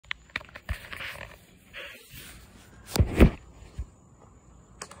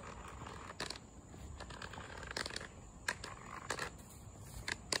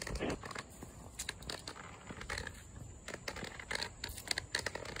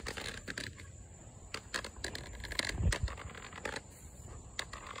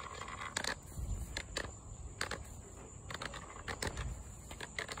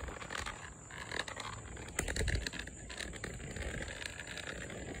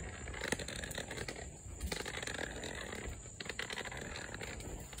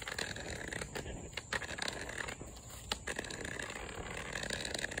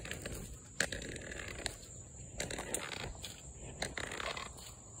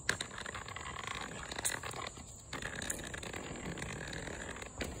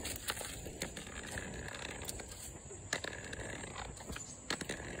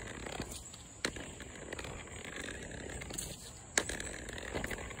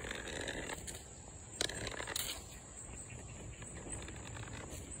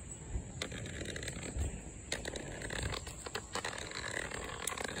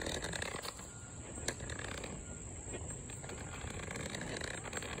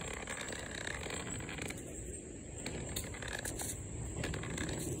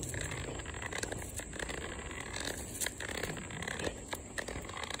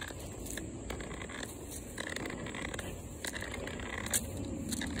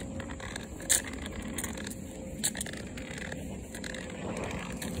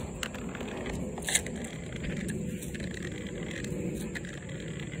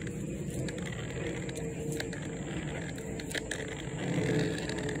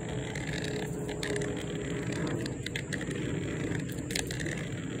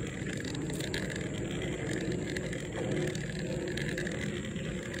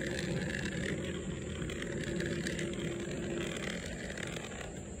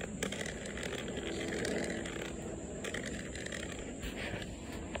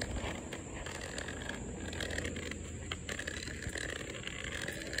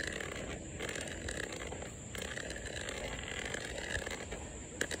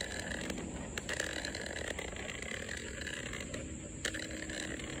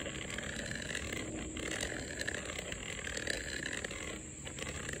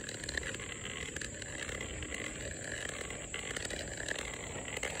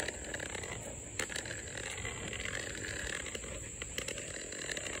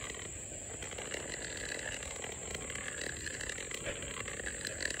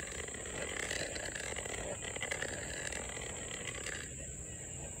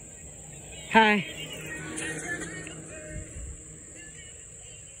Hi.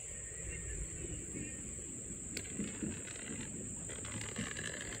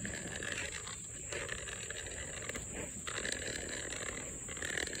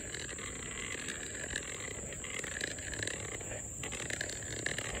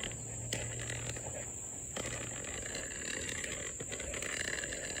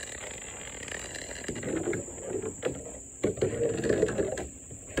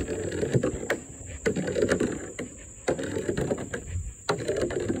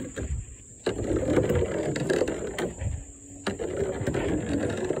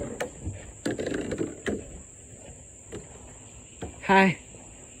 Hi.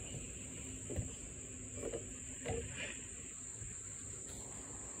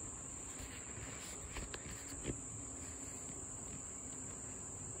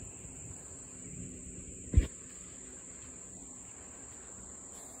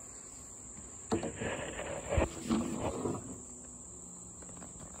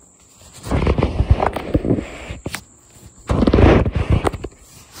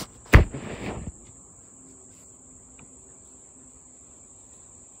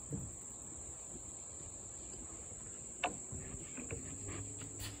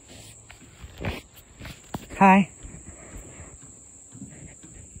 Hi. Hi.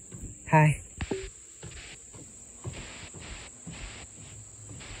 Hi.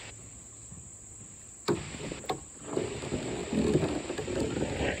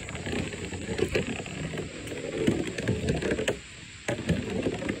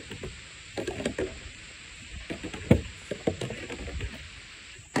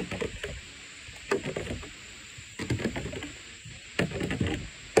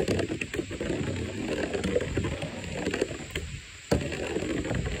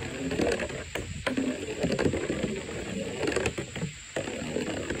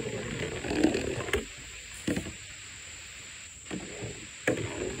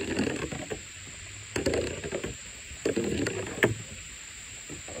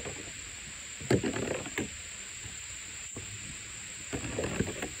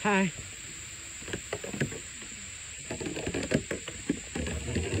 Hi.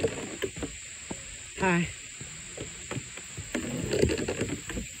 Hi.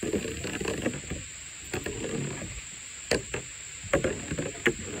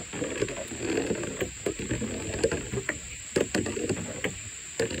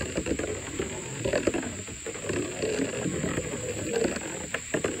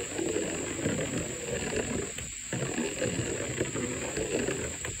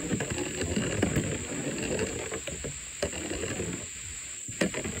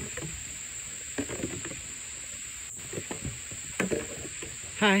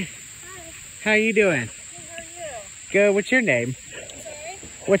 Hi. How you doing? Good, how are you? Good. What's your name? Sorry?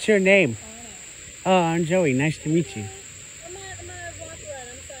 What's your name? Anna. Oh, I'm Joey. Nice to meet you. I'm a walk ride.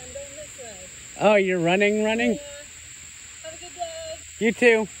 I'm sorry, I'm going this way. Oh, you're running? Yeah. Have a good day. You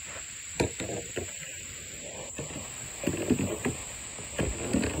too.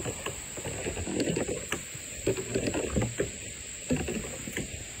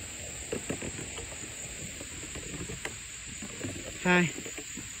 Hi.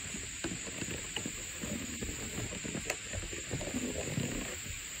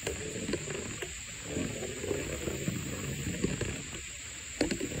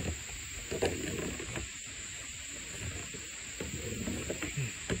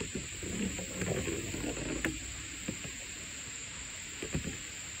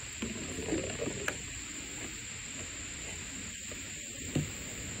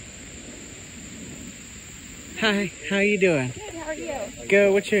 Hi. How you doing? Good, how are you?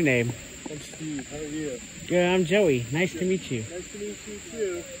 Good. What's your name? I'm Steve. How are you? Good. I'm Joey. Nice to meet you. Nice to meet you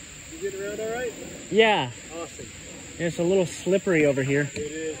too. You getting around all right? Yeah. Awesome. It's a little slippery over here. It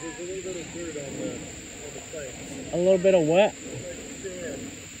is. There's a little bit of dirt on the planks. A little bit of what? Like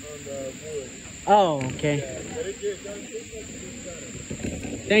sand on the wood. Oh, okay. Yeah, but it does look like it's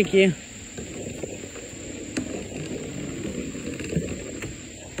better. Thank you.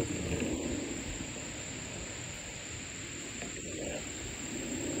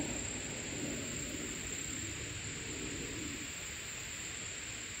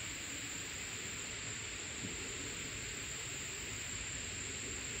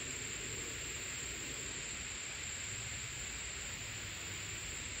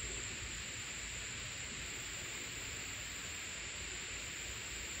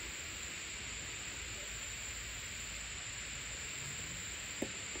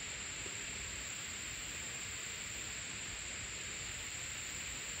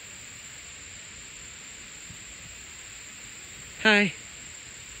 Hi.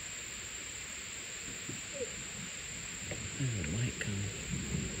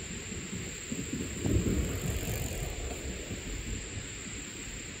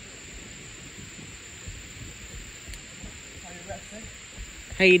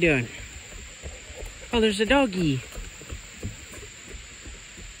 How you doing? Oh, there's a doggy.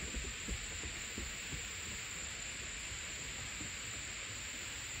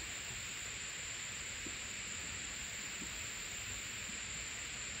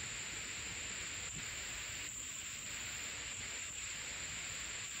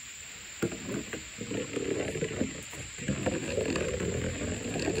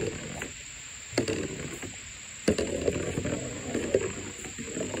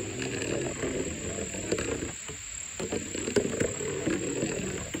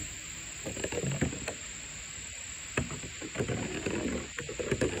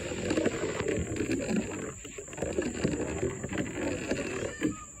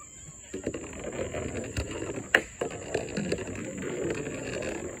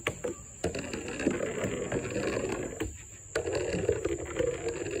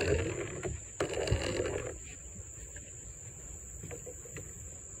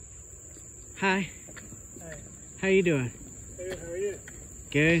 Hi. Hi. How you doing? Hey, how are you?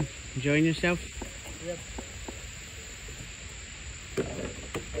 Good. Enjoying yourself? Yep.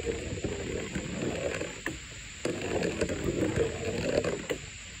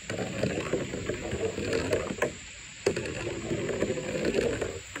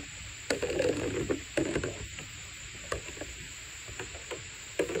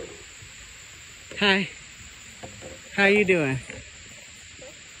 Hi. How you doing?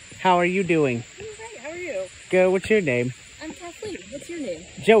 How are you doing? I'm great. How are you? Good. What's your name? I'm Kathleen. What's your name?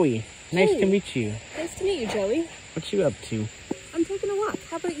 Joey. Nice to Joey. meet you. Nice to meet you, Joey. What you up to? I'm taking a walk.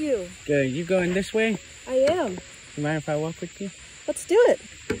 How about you? Good. You going this way? I am. You mind if I walk with you? Let's do it.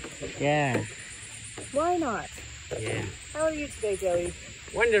 Yeah. Why not? Yeah. How are you today, Joey?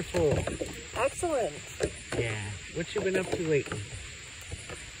 Wonderful. Excellent. Yeah. What you been up to lately?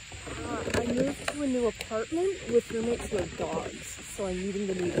 I moved to a new apartment with roommates who have dogs, so I'm meeting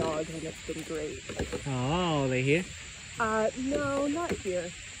the new dogs, and it's been great. Oh, they here? No, not here.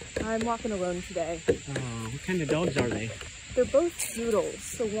 I'm walking alone today. Oh, what kind of dogs are they? They're both doodles.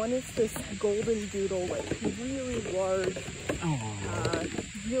 So one is this golden doodle, like really large, Oh.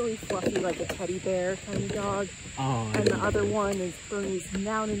 really fluffy, like a teddy bear kind of dog. Oh. And the other one is Bernie's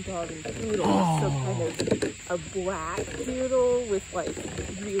mountain dog and poodle. So kind of a black doodle with like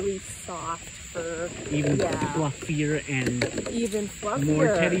really soft fur. Even yeah. fluffier and Even fluffier. more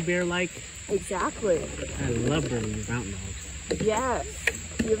teddy bear-like. Exactly. I love Burmese mountain dogs. Yes.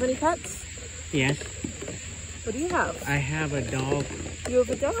 Do you have any pets? Yes, What do you have? I have a dog. You have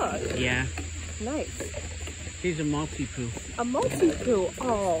a dog. Yeah, Nice. he's a Maltipoo. A Maltipoo.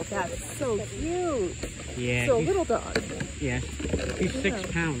 Oh, that's so cute. Yeah, So a he's, little dog. yes, he's Yeah.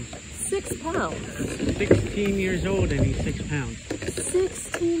 6 pounds. 6 pounds. 16 years old and he's 6 pounds.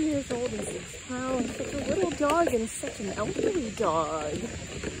 16 years old and 6 pounds. Such a little dog and such an elderly dog.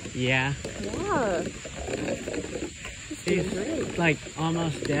 Yeah, Yeah. He's doing he's great. like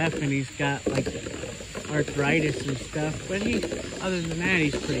almost deaf and he's got like arthritis and stuff. But other than that,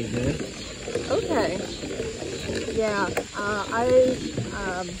 he's pretty good. Okay. Yeah.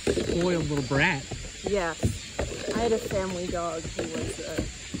 Spoiled little brat. Yes. I had a family dog who was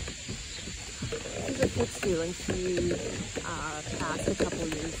she was a Shih Tzu, and she passed a couple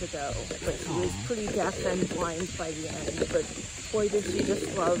years ago. But she was pretty deaf and blind by the end. But boy, did she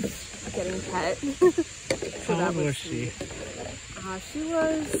just love getting pet. So How that old was she? sweet. She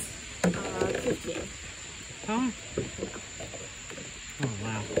was 15. Huh? Oh,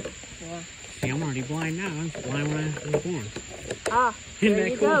 wow. Yeah. See, I'm already blind now. I was blind when I was born. There Isn't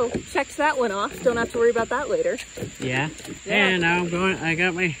that you cool? go. Checked that one off. Don't have to worry about that later. Yeah. Yeah. And now I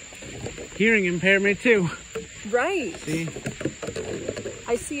got my hearing impairment too. Right. See?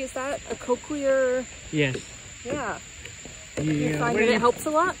 I see. Is that a cochlear? Yes. Yeah. You, You find where that you- it helps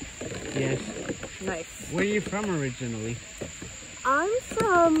a lot? Yes. Nice. Where are you from originally? I'm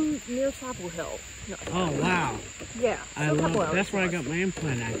from near Chapel Hill. No, Oh, wow. yeah. I so a couple love, hours that's where I north. got my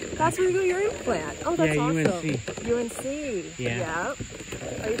implant at. That's where you got your implant. Oh, that's Yeah, awesome. UNC. UNC. Yeah. Yep.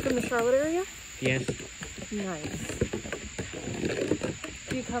 Are you from the Charlotte area? Yes. Nice.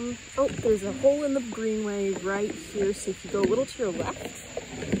 Do you come? Oh, there's a hole in the greenway right here. So if you go a little to your left,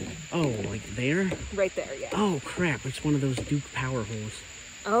 Oh, like there? right there, yeah. Oh, crap. It's one of those Duke power holes,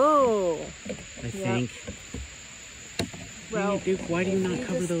 Oh, I Yep. think. well, Hey, Duke, why do you not you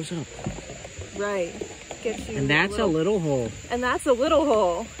cover just- those up? right. Get you And that's a little hole. And that's a little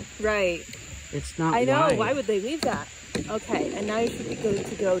hole. Right. It's not I know. wide. Why would they leave that? Okay, and now you should be good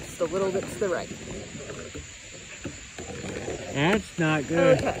to go just a little bit to the right. That's not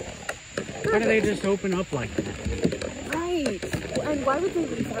good. Okay. Why do they Perfect. just open up like that? Right. And why would they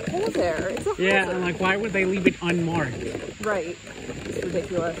leave that hole there? It's a Yeah, hazard. I'm like, why would they leave it unmarked? Right. It's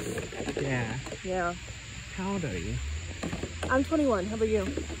ridiculous. Yeah. Yeah. How old are you? I'm 21. How about you?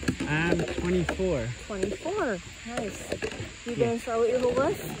 I'm 24. 24. Nice. You been Yeah. in Charlotte your whole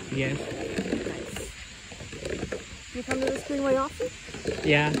life? Yes. Nice. You come to this greenway often?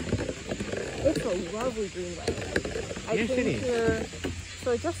 Yeah. It's a lovely greenway. I Yes, came it is. here,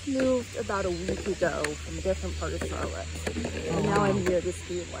 so I just moved about a week ago from a different part of Charlotte. Oh, And now wow. I'm near this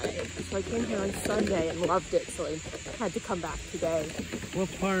greenway. So I came here on Sunday and loved it, so I had to come back today. What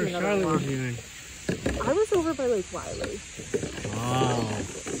part of Another Charlotte one. was you in? I was over by Lake Wiley. Oh,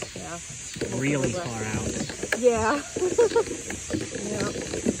 Yeah. really Over far west. out. Yeah. Yeah.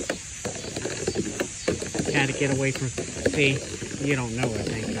 Had to get away from. See, you don't know her,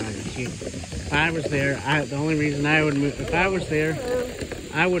 thank God. If I was there, the only reason I would move, if I was there,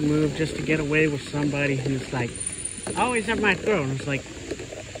 I would move just to get away with somebody who's like always at my throat. And it's like,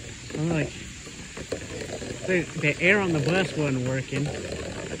 I'm like, the air on the bus wasn't working.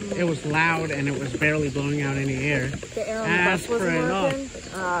 It was loud and it was barely blowing out any air. The air on I the asked bus for wasn't it off. working?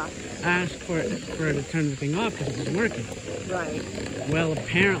 I asked for her to turn the thing off because it wasn't working. Right. Well,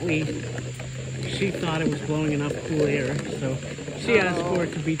 apparently she thought it was blowing enough cool air, so she asked for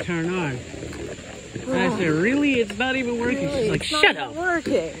it to be turned on. And I said, really? It's not even working? Really? She's like, It's not shut even up.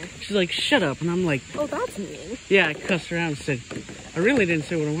 working. She's like, shut up. And I'm like, Oh, that's mean. yeah, I cussed her out and said, I really didn't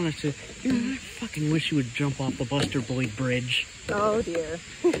say what I wanted to. You know, I fucking wish you would jump off the Buster Boyd Bridge. Oh, dear.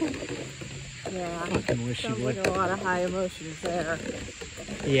 Yeah. Fucking wish you Sounds would. like a lot of high emotions there.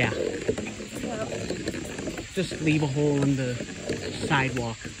 Yeah, Yeah. just leave a hole in the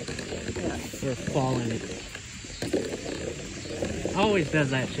sidewalk Yeah. or fall in it. Always does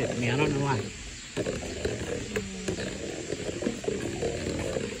that shit to me. I don't know why.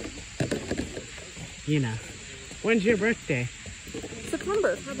 You know. When's your birthday?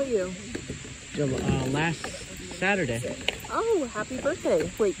 September. How about you? Last Saturday. Oh, happy birthday.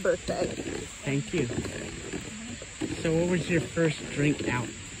 Late birthday. Thank you. So what was your first drink out?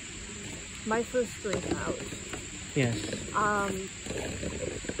 My first drink out. Yes.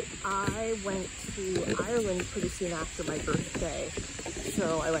 I went to Ireland pretty soon after my birthday.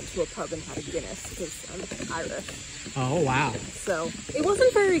 So I went to a pub and had a Guinness because I'm Irish. Oh, wow. So it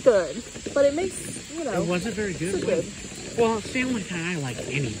wasn't very good, but it makes, you know, It wasn't very good. it's good. Well, it's the only kind I like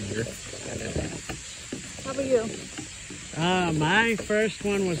any beer. How about you? My first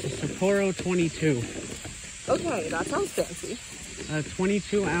one was a Sapporo 22. Okay, that sounds fancy. A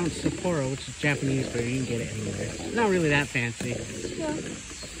 22 ounce Sapporo, which is Japanese beer. You can get it anywhere. Not really that fancy. Yeah.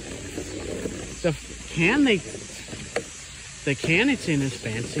 The can it's in is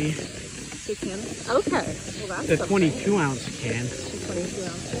fancy. They can. Okay. Well, that's The something. 22 ounce can. The 22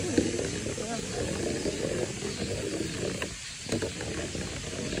 ounce.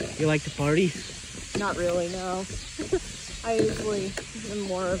 You like to party? Yeah. Not really, no. I usually am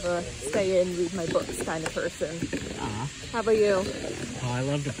more of a stay in, read my books kind of person. How about you? Oh, I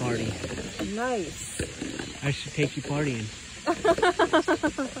love to party. Nice. I should take you partying.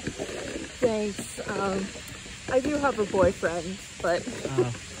 Thanks. I do have a boyfriend, but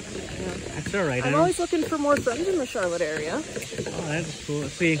Oh, yeah. that's all right. I'm always looking for more friends in the Charlotte area. Oh, that's cool.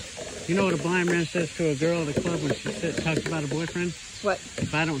 See, you know what a blind man says to a girl at a club when she talks about a boyfriend? What?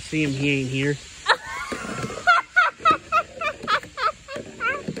 If I don't see him, he ain't here.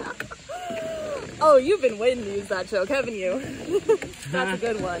 Oh, you've been waiting to use that joke, haven't you? That's a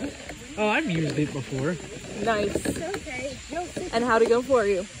good one. Oh, I've used it before. Nice. And how'd it go for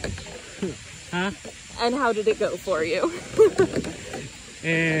you? Huh? And how did it go for you?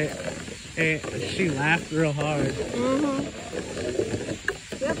 She laughed real hard.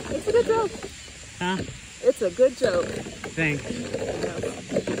 Yeah, it's a good joke. Huh? It's a good joke. Thanks.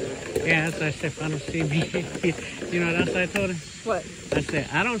 Yeah, that's what I said. If I don't see me, you know what else I told her? What? I said,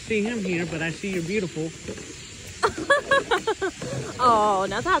 I don't see him here, but I see you're beautiful. Oh,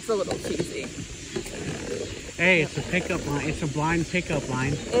 now that's a little cheesy. Hey, it's a pickup line. It's a blind pickup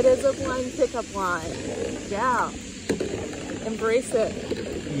line. It is a blind pickup line. Yeah. Embrace it.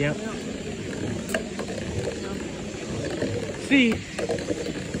 Yep. See,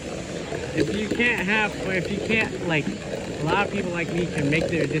 if you can't, like, a lot of people like me can make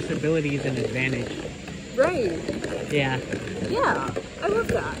their disabilities an advantage. Right. Yeah. Yeah. I love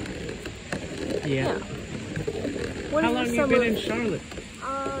that. Yeah. What How are long some you been of- in Charlotte?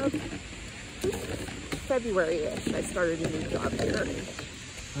 February-ish, I started a new job here.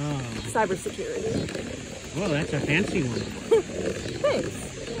 Oh, Cybersecurity. well, that's a fancy one.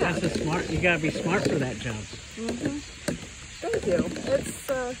 Thanks. Yeah. That's a smart. You gotta be smart for that job. Thank you. It's,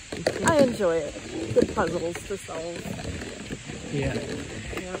 I enjoy it. Good puzzles to solve. Yeah.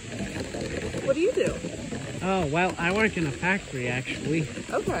 Yeah. What do you do? Oh, well, I work in a factory, actually.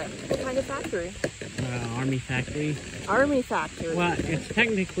 Okay. What kind of factory? Army factory. Army factory. Well, it's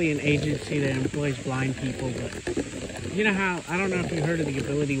technically an agency that employs blind people, but you know how, I don't know if you heard of the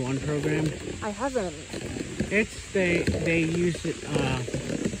Ability One program. I haven't. They use it,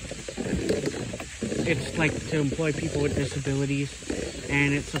 it's like to employ people with disabilities,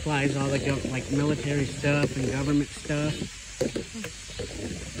 and it supplies all the like military stuff and government stuff.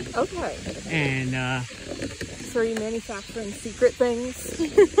 Okay. And So are you manufacturing secret things?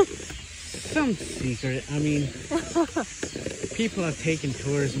 some secret. I mean, people have taken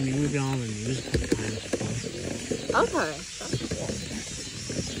tours and we've been on the news a couple times. Okay. That's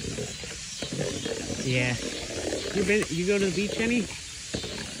cool. Yeah. You go to the beach any?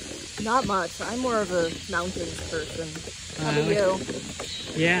 Not much. I'm more of a mountains person. How about like- you?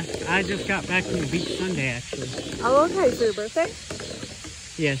 Yeah, I just got back from the beach Sunday, actually. Oh, okay. For your birthday?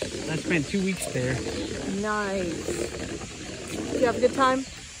 Yes, I spent 2 weeks there. Nice. Did you have a good time?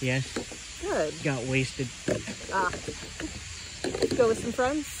 Yes, Good. got wasted. Ah. Go with some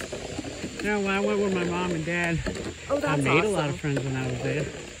friends? No, well, I went with my mom and dad. Oh, that's I made awesome. a lot of friends when I was there.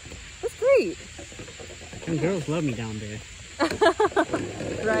 That's great. And girls love me down there.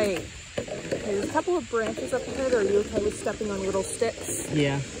 Right. There's a couple of branches up ahead. Are you okay with stepping on little sticks?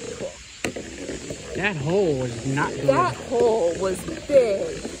 Yeah. Cool. That hole was not good. That hole was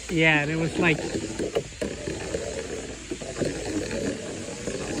big. Yeah, and it was like...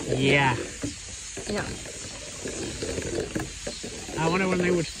 Yeah. Yeah. I wonder when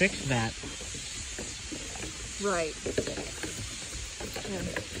they would fix that. Right. Yeah.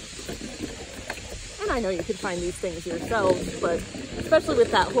 And I know you could find these things yourselves, but especially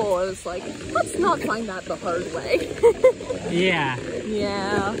with that hole, I was like, let's not find that the hard way. Yeah.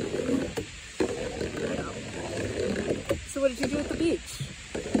 Yeah. So what did you do at the beach?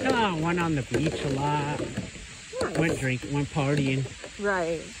 Oh, went on the beach a lot. Nice. Went drinking, went partying.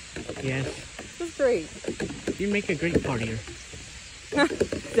 Right. Yes. That's great. You make a great partier.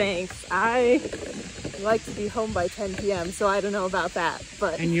 Thanks. I like to be home by 10 p.m., so I don't know about that,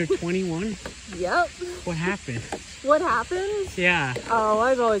 but And you're 21? yep. What happened? What happened? Yeah. Oh,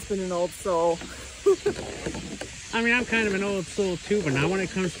 I've always been an old soul. I mean, I'm kind of an old soul too, but not when it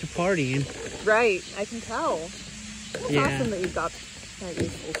comes to partying. Right. I can tell. It's Yeah. awesome that you've got that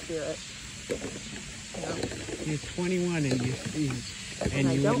youthful spirit. You're 21 and And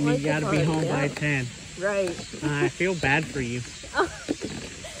I don't like you to gotta be party, home by yeah. 10. Right. I feel bad for you.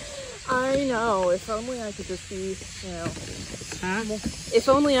 I know. If only I could just be, Huh? if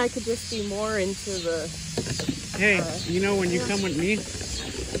only I could just be more into the, Hey, you know, when you come with me,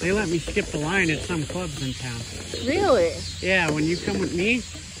 they let me skip the line at some clubs in town. really? Yeah, when you come with me,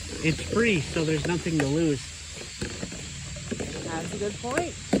 it's free, so there's nothing to lose. That's a good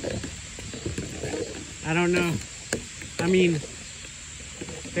point. I don't know. I mean,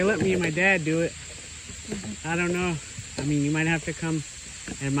 they let me and my dad do it. I don't know. I mean, you might have to come.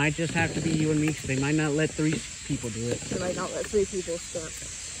 It might just have to be you and me, because they might not let 3 people do it. They might not let 3 people skip.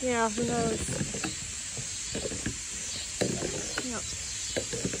 Yeah, who knows? Yep.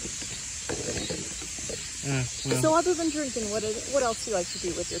 Well, So other than drinking, what else do you like to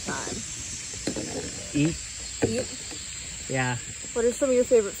do with your time? eat. Eat? Yeah, What are some of your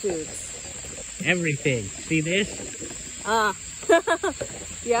favorite foods? everything. See this? Ah.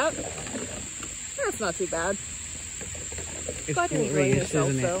 Yep. That's not too bad. It's Glad you're enjoying glorious, yourself,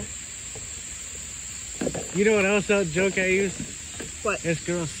 isn't though. it? You know what else joke I use? What? This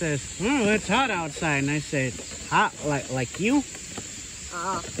girl says, "Oh, it's hot outside," and I said, "Hot like you?"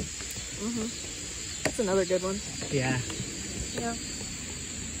 Ah. That's another good one. Yeah. Yeah.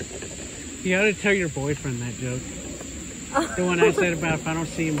 You ought to tell your boyfriend that joke. The one I said about if I don't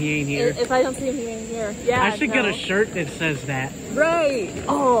see him, he ain't here. If I don't see him, he ain't here. Yeah. I should get no. a shirt that says that. Right.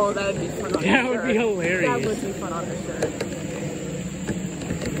 Oh, that would be fun on That a would be shirt. hilarious. That would be fun on a shirt.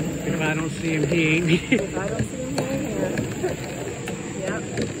 If I don't see him, he ain't here. If I don't see him, he ain't here. Yep.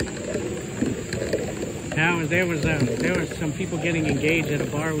 Now, there was some people getting engaged at a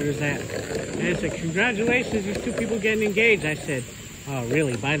bar we was at. And I said, "Congratulations, these 2 people getting engaged." I said, "Oh,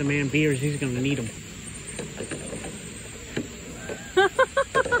 really? Buy the man beers. He's going to need them."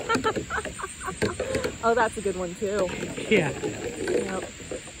 Oh, that's a good one too. Yeah. Yep.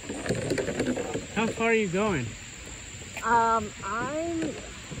 How far are you going? I'm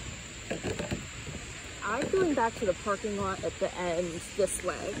going back to the parking lot at the end this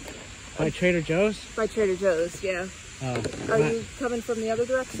way By Trader Joe's? by Trader Joe's. Yeah. Oh. Are you coming from the other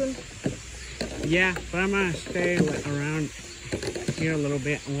direction? Yeah, but I'm going to stay around here a little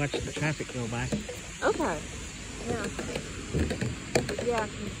bit and watch the traffic go by. Okay. Yeah. Yeah, 'cause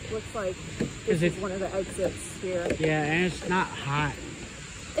it looks like this is one of the exits here. Yeah, and it's not hot.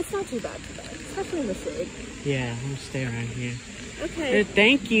 It's not too bad, especially in the shade. Yeah, I'm gonna stay around here. Okay.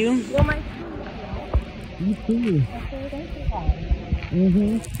 Thank you. Well, my... You too. Okay, thank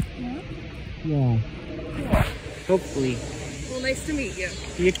you. Yeah. Hopefully. Well, nice to meet you.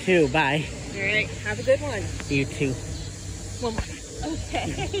 You too. Bye. All right, have a good one. You too. Well,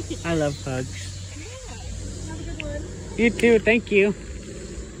 okay. I love hugs. Have a good one. You too. Thank you.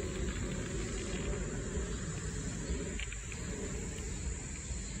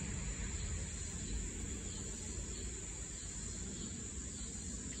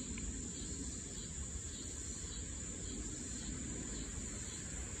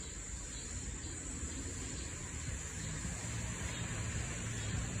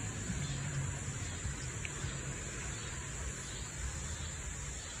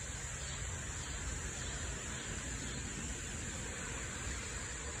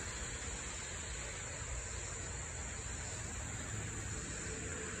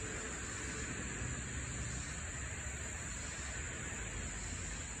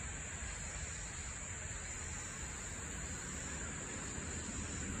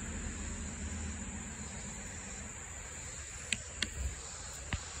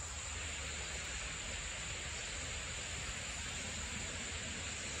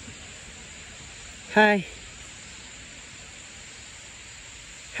 Hi.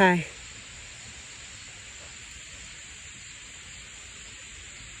 Hi.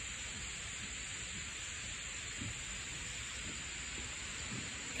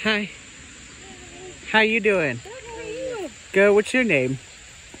 Hi. How you doing? Good, how are you? Good. What's your name?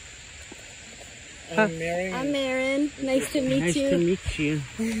 I'm Mary. I'm Marin. Nice to meet Nice you. to meet you.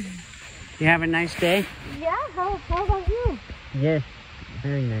 You have a nice day? Yeah, how about you? Yes.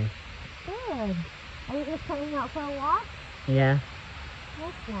 Very nice. Good. Are you just coming out for a walk? Yeah.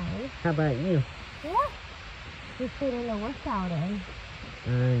 That's nice. How about you? Yeah. Just getting a workout in.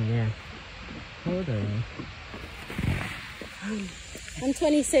 Yeah. How old are you? I'm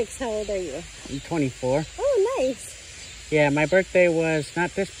 26. How old are you? I'm 24. Oh, nice. Yeah, my birthday was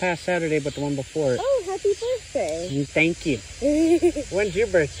not this past Saturday, but the one before it. Oh, happy birthday. Thank you. When's your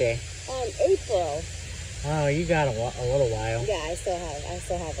birthday? April. Oh, you got a little while. Yeah, I still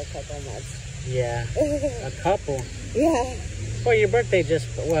have a couple months. Yeah, a couple. Yeah. Well, your birthday you're is,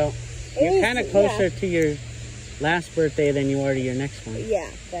 kind of closer to your last birthday than you are to your next one.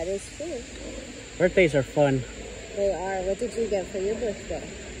 Yeah, that is true. Birthdays are fun. They are. What did you get for your birthday?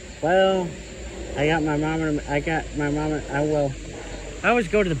 Well, I always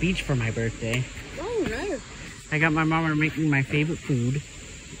go to the beach for my birthday. Oh, nice. I got my mama to make me my favorite food.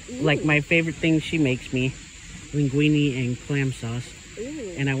 Like my favorite thing she makes me, linguine and clam sauce.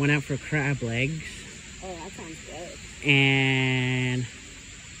 Ooh. And I went out for crab legs. Oh, that sounds good. And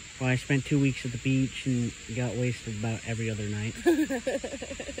well, I spent 2 weeks at the beach and got wasted about every other night.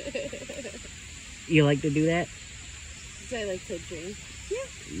 You like to do that? Do I like to drink? Yeah.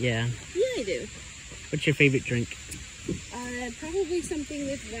 Yeah. Yeah, I do. What's your favorite drink? Probably something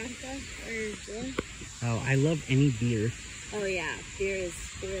with vodka or gin. Oh, I love any beer. Oh yeah, beer is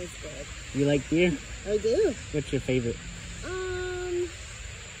good. You like beer? I do. What's your favorite?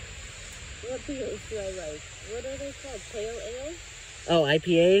 What beers do I like? What are they called? Pale ale? Oh,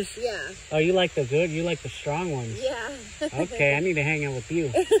 IPAs? Yeah. Oh, you like the strong ones. Yeah. Okay, I need to hang out with you.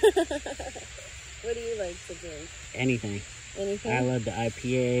 What do you like to drink? Anything. Anything? I love the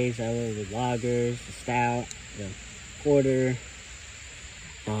IPAs, I love the lagers, the stout, the porter.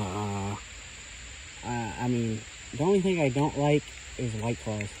 I mean, the only thing I don't like is White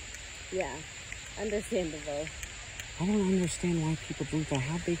Claws. Yeah, understandable. I don't understand why people drink that.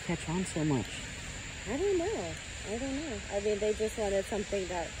 How'd they catch on so much? I don't know. I mean, they just wanted something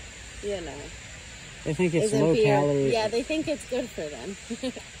that, They think it's isn't low beer. calorie. Yeah, they think it's good for them.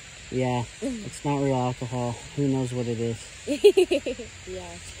 Yeah, it's not real alcohol. Who knows what it is?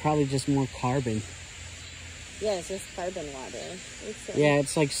 Yeah. It's probably just more carbon. Yeah, it's just carbon water. Yeah,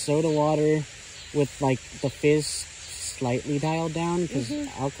 it's like soda water with like the fizz slightly dialed down because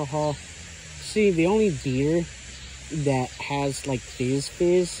alcohol. See, the only beer that has like fizz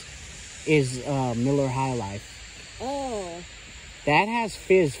is Miller High Life. Oh. That has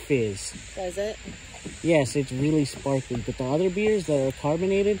fizz. Does it? Yes, it's really sparkly, but the other beers that are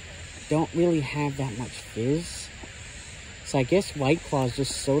carbonated don't really have that much fizz. So I guess White Claw is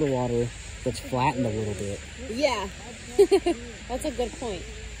just soda water that's flattened a little bit. Yeah. That's a good point.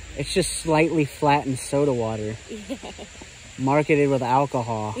 It's just slightly flattened soda water. Yeah. Marketed with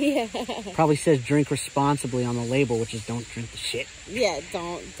alcohol. Yeah. Probably says drink responsibly on the label, which is don't drink the shit. Yeah,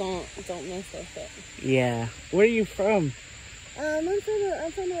 don't mess with it. Yeah. Where are you from? I'm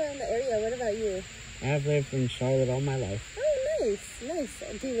from around the area. What about you? I've lived in Charlotte all my life. Oh,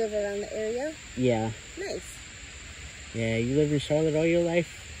 nice. Do you live around the area? Yeah. Nice. Yeah, you lived in Charlotte all your life?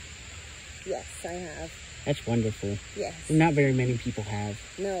 Yes, I have. That's wonderful. Yes. Not very many people have.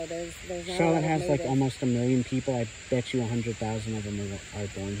 No, there's not Charlotte a lot of has like natives. almost 1 million people. I bet you 100,000 of them are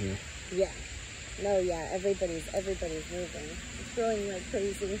born here. Yeah. No, yeah. Everybody's moving. It's growing like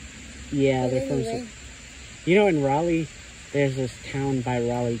crazy. Yeah, But they're from. anyway. You know, in Raleigh, there's this town by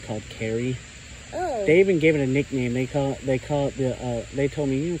Raleigh called Cary. Oh. They even gave it a nickname. They call it the. They told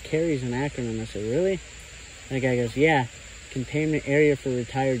me, you know, Cary's an acronym. I said, really? And the guy goes, yeah, containment area for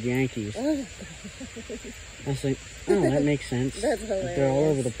retired Yankees. Oh. I was like, oh, that makes sense. That's hilarious. They're all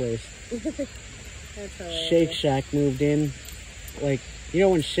over the place. That's hilarious. Shake Shack moved in. Like, you know,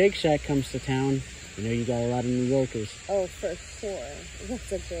 when Shake Shack comes to town, you know, you got a lot of New Yorkers. Oh, for sure.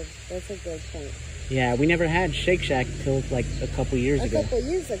 That's a good point. Yeah, we never had Shake Shack till like a couple years ago. A couple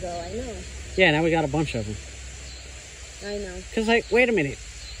years ago, I know. Yeah, now we got a bunch of them. I know. Because, like, wait a minute.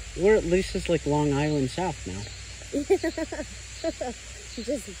 We're at least it's like Long Island South now.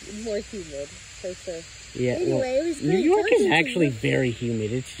 Just more humid, for sure. Yeah. Anyway, it was great New York is talking to actually you. very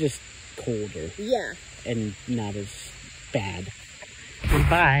humid. It's just colder Yeah. and not as bad.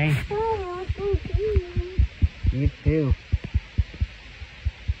 Goodbye. Oh, thank you. You too.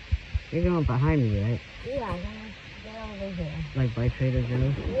 You're going behind me, right? Yeah, I gotta get over here. Like by Trader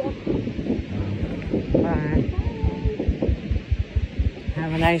Joe's? Yep. Bye.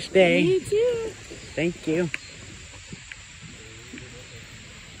 Have a nice day. You too. Thank you.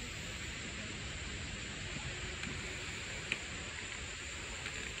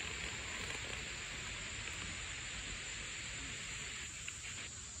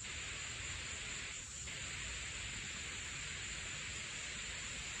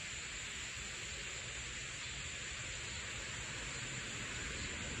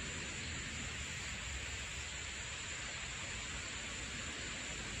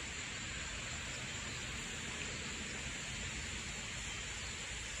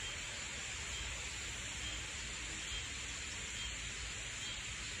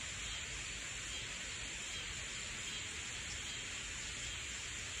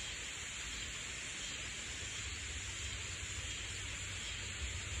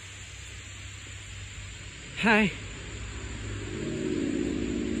 Hi.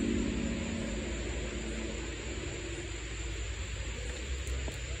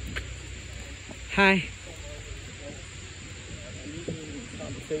 Hi.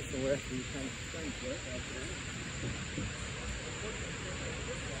 Conversation where you kind of strange, right?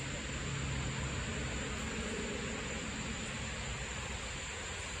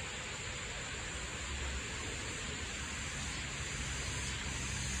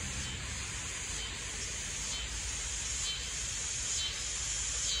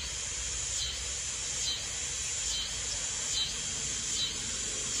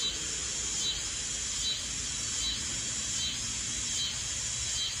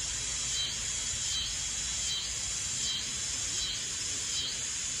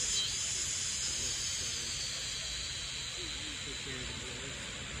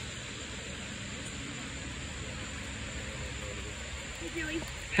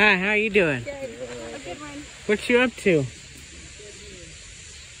 Hi, how you doing? Good. Have a good one. What you up to?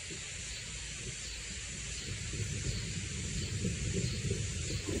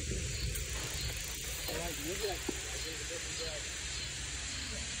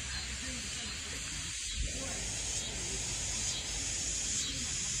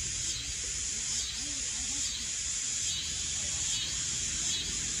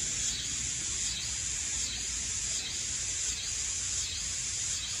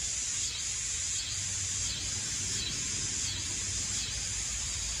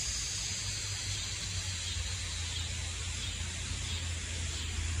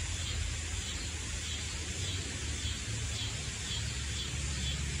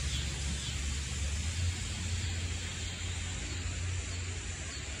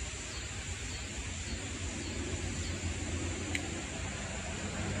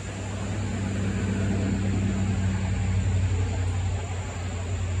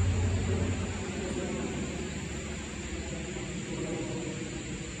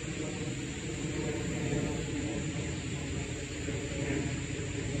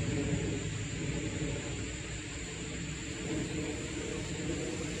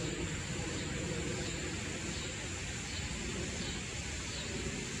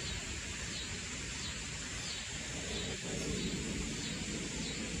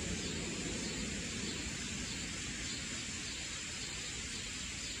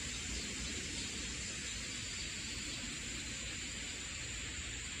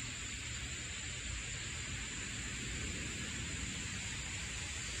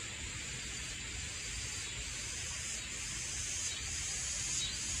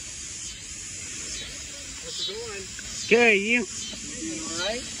 Good, you? All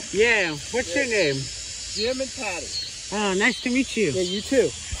right. Yeah. What's your name? Jim and Patty. Oh, nice to meet you. Yeah, you too.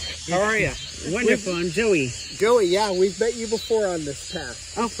 How are you? Wonderful. I'm Joey. Joey, yeah, we've met you before on this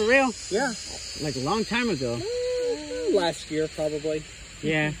path. Oh, for real? Yeah. Like a long time ago. Last year, probably.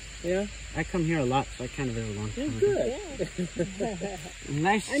 Yeah. Yeah. I come here a lot, so I kind of live a long time ago. Good.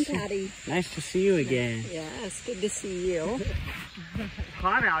 Nice. I'm Patty. Nice to see you again. Yeah, it's good to see you.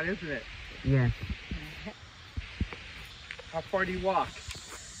 Hot out, isn't it? Yeah. How far do you walk?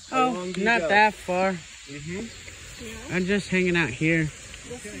 How Oh, long do you not go? that far. Mm-hmm. I'm just hanging out here. Are you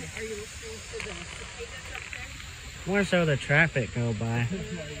listening to the cicadas up there? More so the traffic go by.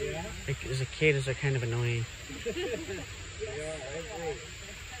 Yeah. The cicadas are kind of annoying. They are, I agree.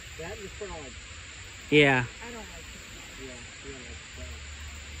 That and the frog. Yeah. I don't like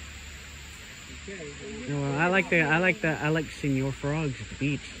Yeah, like the frog. Okay. Well, I like Senor Frogs at the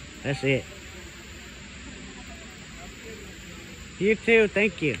beach. That's it. You too.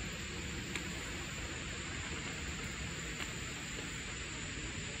 Thank you.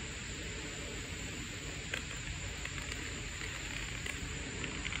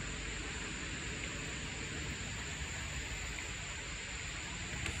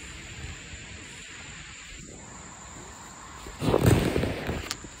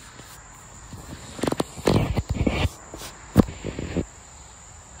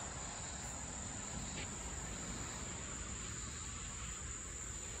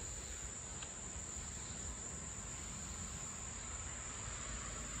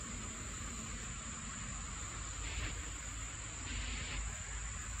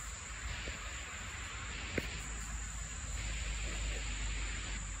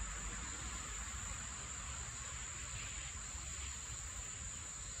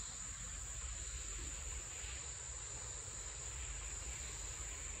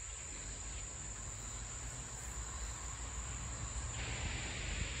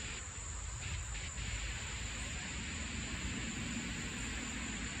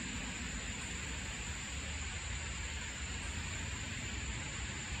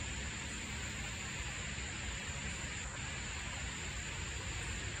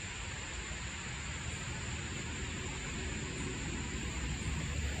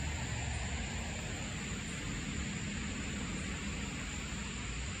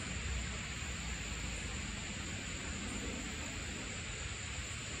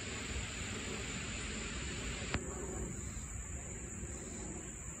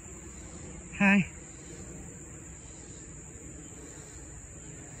 Hi.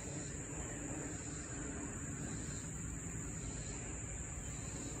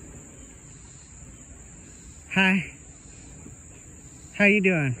 Hi. How you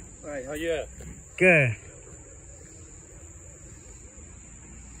doing? Hi, how you? Good.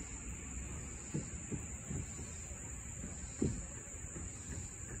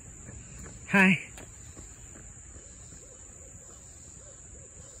 Hi.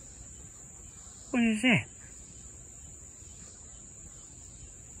 What is that?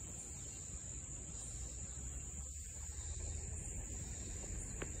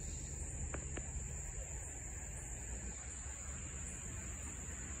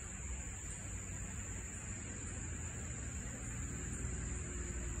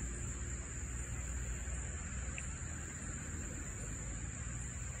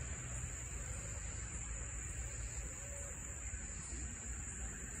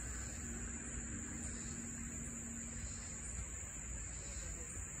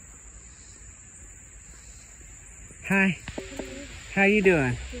 Hi. How you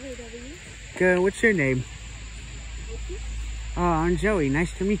doing? Good. What's your name? Oh, I'm Joey.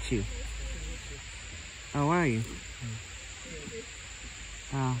 Nice to meet you. How are you?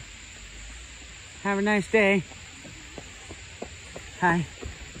 Oh. Have a nice day. Hi.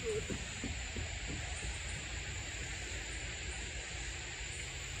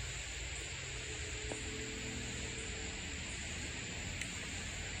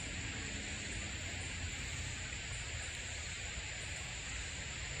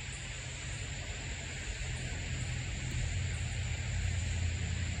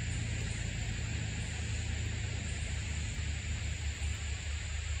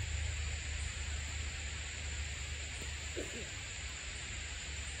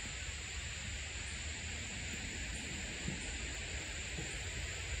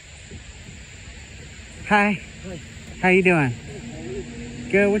 Hi. How you doing?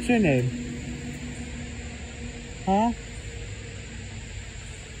 Good. What's your name? Huh?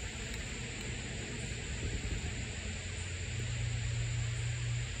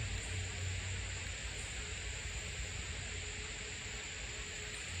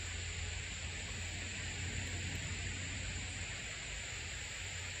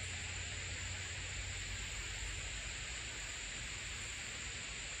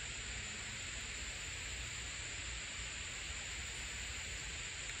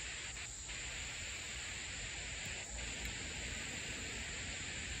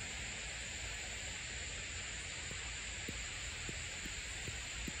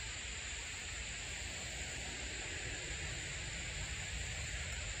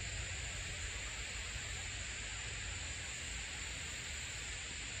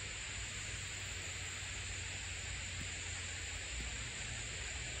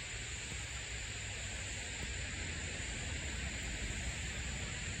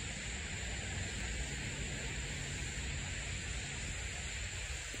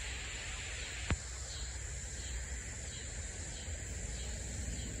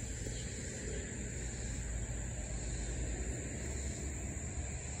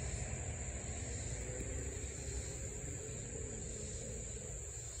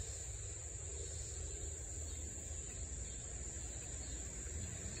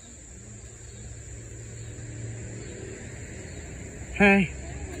 Hi.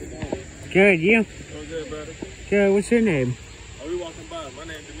 Good, you? Doing good, brother. Good, what's your name? Are we walking by? My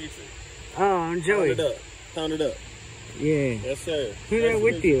name's Dimitri. Oh, I'm Joey. Count it up. Yeah. Yes, sir. Who's Nice that to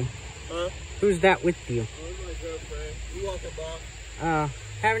with meet you? Huh? Who's that with you? Oh, it's my girlfriend. We walking by.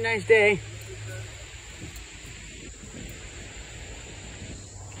 Have a nice day.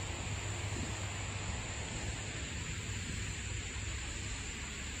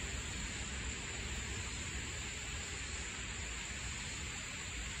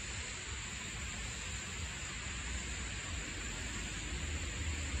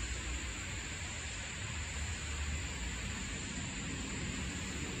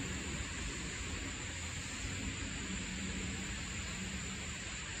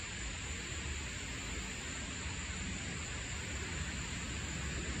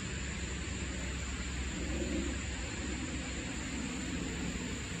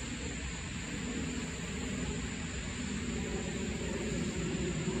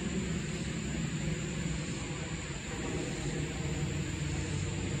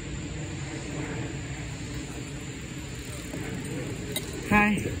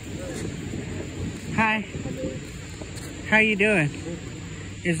 Hi. Hi. How you doing?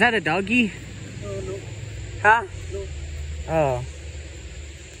 Is that a doggy? No. Huh? No. Oh.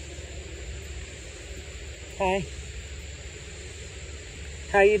 Hi.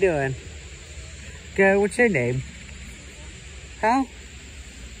 How you doing? Good. What's your name? Huh?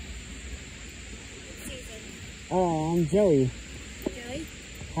 Susan. Oh, I'm Joey. Joey?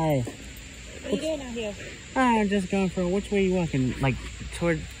 Hi. What are you doing out here? I'm just going for which way you walking? Like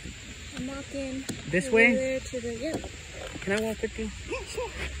toward I'm walking. this over way? there to the, yep. Can I walk with you? Yeah, sure.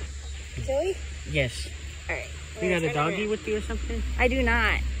 Joey? Yes. Alright. You got a doggy with you or something? I do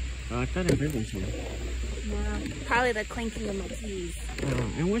not. Oh, I thought I heard one somewhere. No. Probably the clinking of my keys.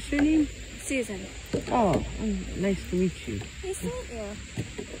 Oh, and what's your name? Susan. Oh, nice to meet you. Nice to meet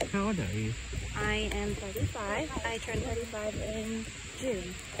you. How old are you? I am 35. I turned 35 in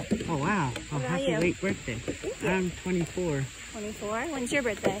June. Oh, wow. Oh, What about happy you? late birthday. Thank you. I'm 24 24. When's your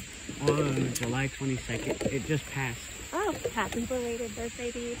birthday? on July 22nd. It just passed. Oh, happy belated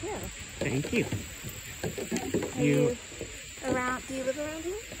birthday to you too. Thank you. Are you around? Do you live around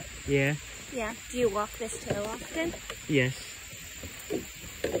here? Yeah. Yeah. Do you walk this trail often? Yes.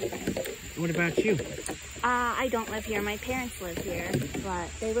 What about you? I don't live here. My parents live here, but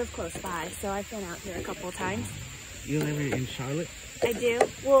they live close by, so I've been out here a couple times. You live in Charlotte? I do.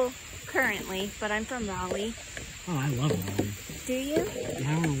 Well, currently, but I'm from Raleigh. Oh, I love Raleigh. Do you?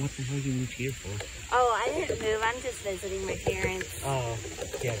 I don't know what the hell you moved here for. Oh, I didn't move. I'm just visiting my parents. Oh,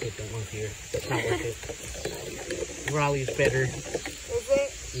 yeah, good, don't move here. It's not worth it. Raleigh's better. Is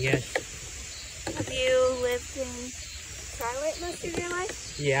it? Yes. Have you lived in Charlotte most of your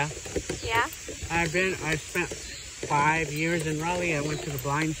life? Yeah. Yeah? I spent 5 years in Raleigh. I went to the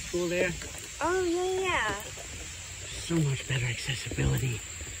blind school there. Oh, yeah. So much better accessibility.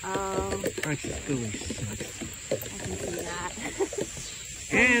 Oh, Our accessibility sucks. I can see that.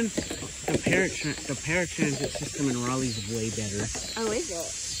 And the paratransit system in Raleigh is way better. Oh, is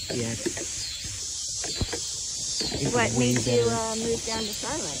it? Yes. It's What way made you better. move down to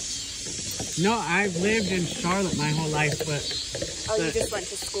Charlotte? No, I've lived in Charlotte my whole life, but Oh, you just went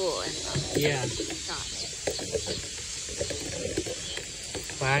to school in Charlotte. yeah. Got it.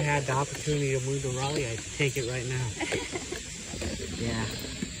 If I had the opportunity to move to Raleigh, I'd take it right now. Yeah.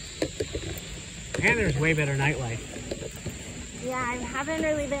 And there's way better nightlife. Yeah, I haven't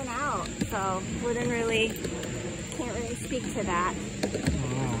really been out, so can't really speak to that.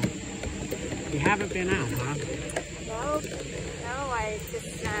 Oh. You haven't been out, huh? No, I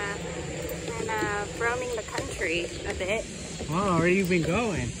just been roaming the country a bit. Oh, where you been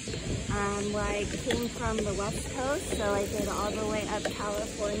going? Well, I came from the West Coast, so I did all the way up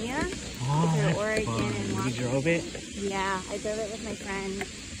California Oh, to that's Oregon fun. and You Washington. drove it? Yeah, I drove it with my friend.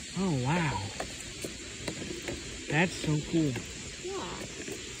 Oh, wow. That's so cool. Yeah,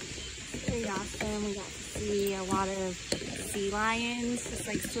 it's pretty awesome. We got to see a lot of sea lions just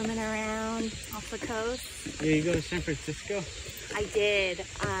like swimming around off the coast. Yeah, you go to San Francisco? I did.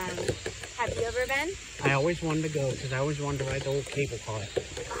 Have you ever been? I always wanted to go because I always wanted to ride the old cable car.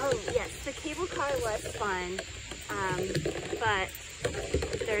 Oh, yes. The cable car was fun, but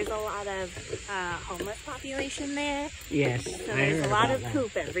there's a lot of homeless population there, Yes, so I there's heard a lot about of that.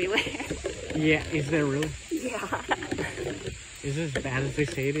 poop everywhere. Yeah, is there really? Yeah. Is it as bad as they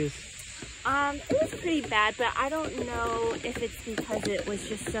say it is? It was pretty bad, but I don't know if it's because it was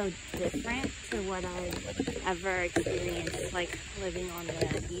just so different to what I've ever experienced, like living on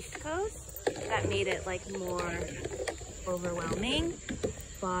the East Coast. That made it like more overwhelming,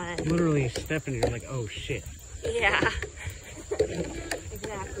 but Literally stepping, you're like, oh shit. yeah.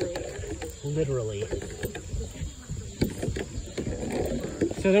 Exactly. Literally.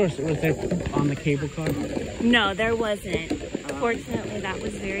 So was there poop on the cable car? No, there wasn't. Fortunately, that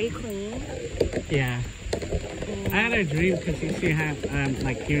was very clean. Yeah. I had a dream because you see how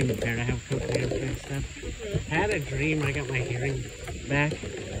like hearing impaired, I have cochlear and stuff. I had a dream I got my hearing back,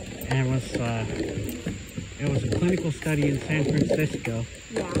 and it was a clinical study in San Francisco.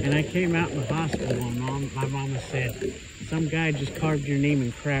 Yeah. And I came out in the hospital, and my mama said, some guy just carved your name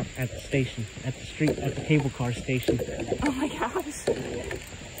in crap at the station, at the cable car station. Oh my gosh.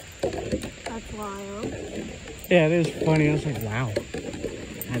 That's wild. Yeah, it is funny. I was like, wow.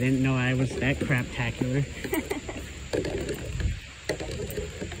 I didn't know I was that craptacular.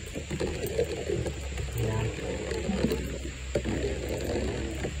 Yeah.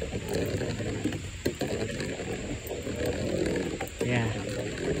 Yeah.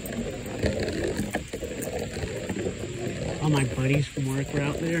 All my buddies from work were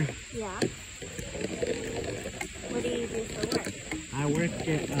out there. Yeah. What do you do for work? I work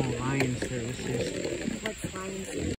at Lion Services. What's Lions?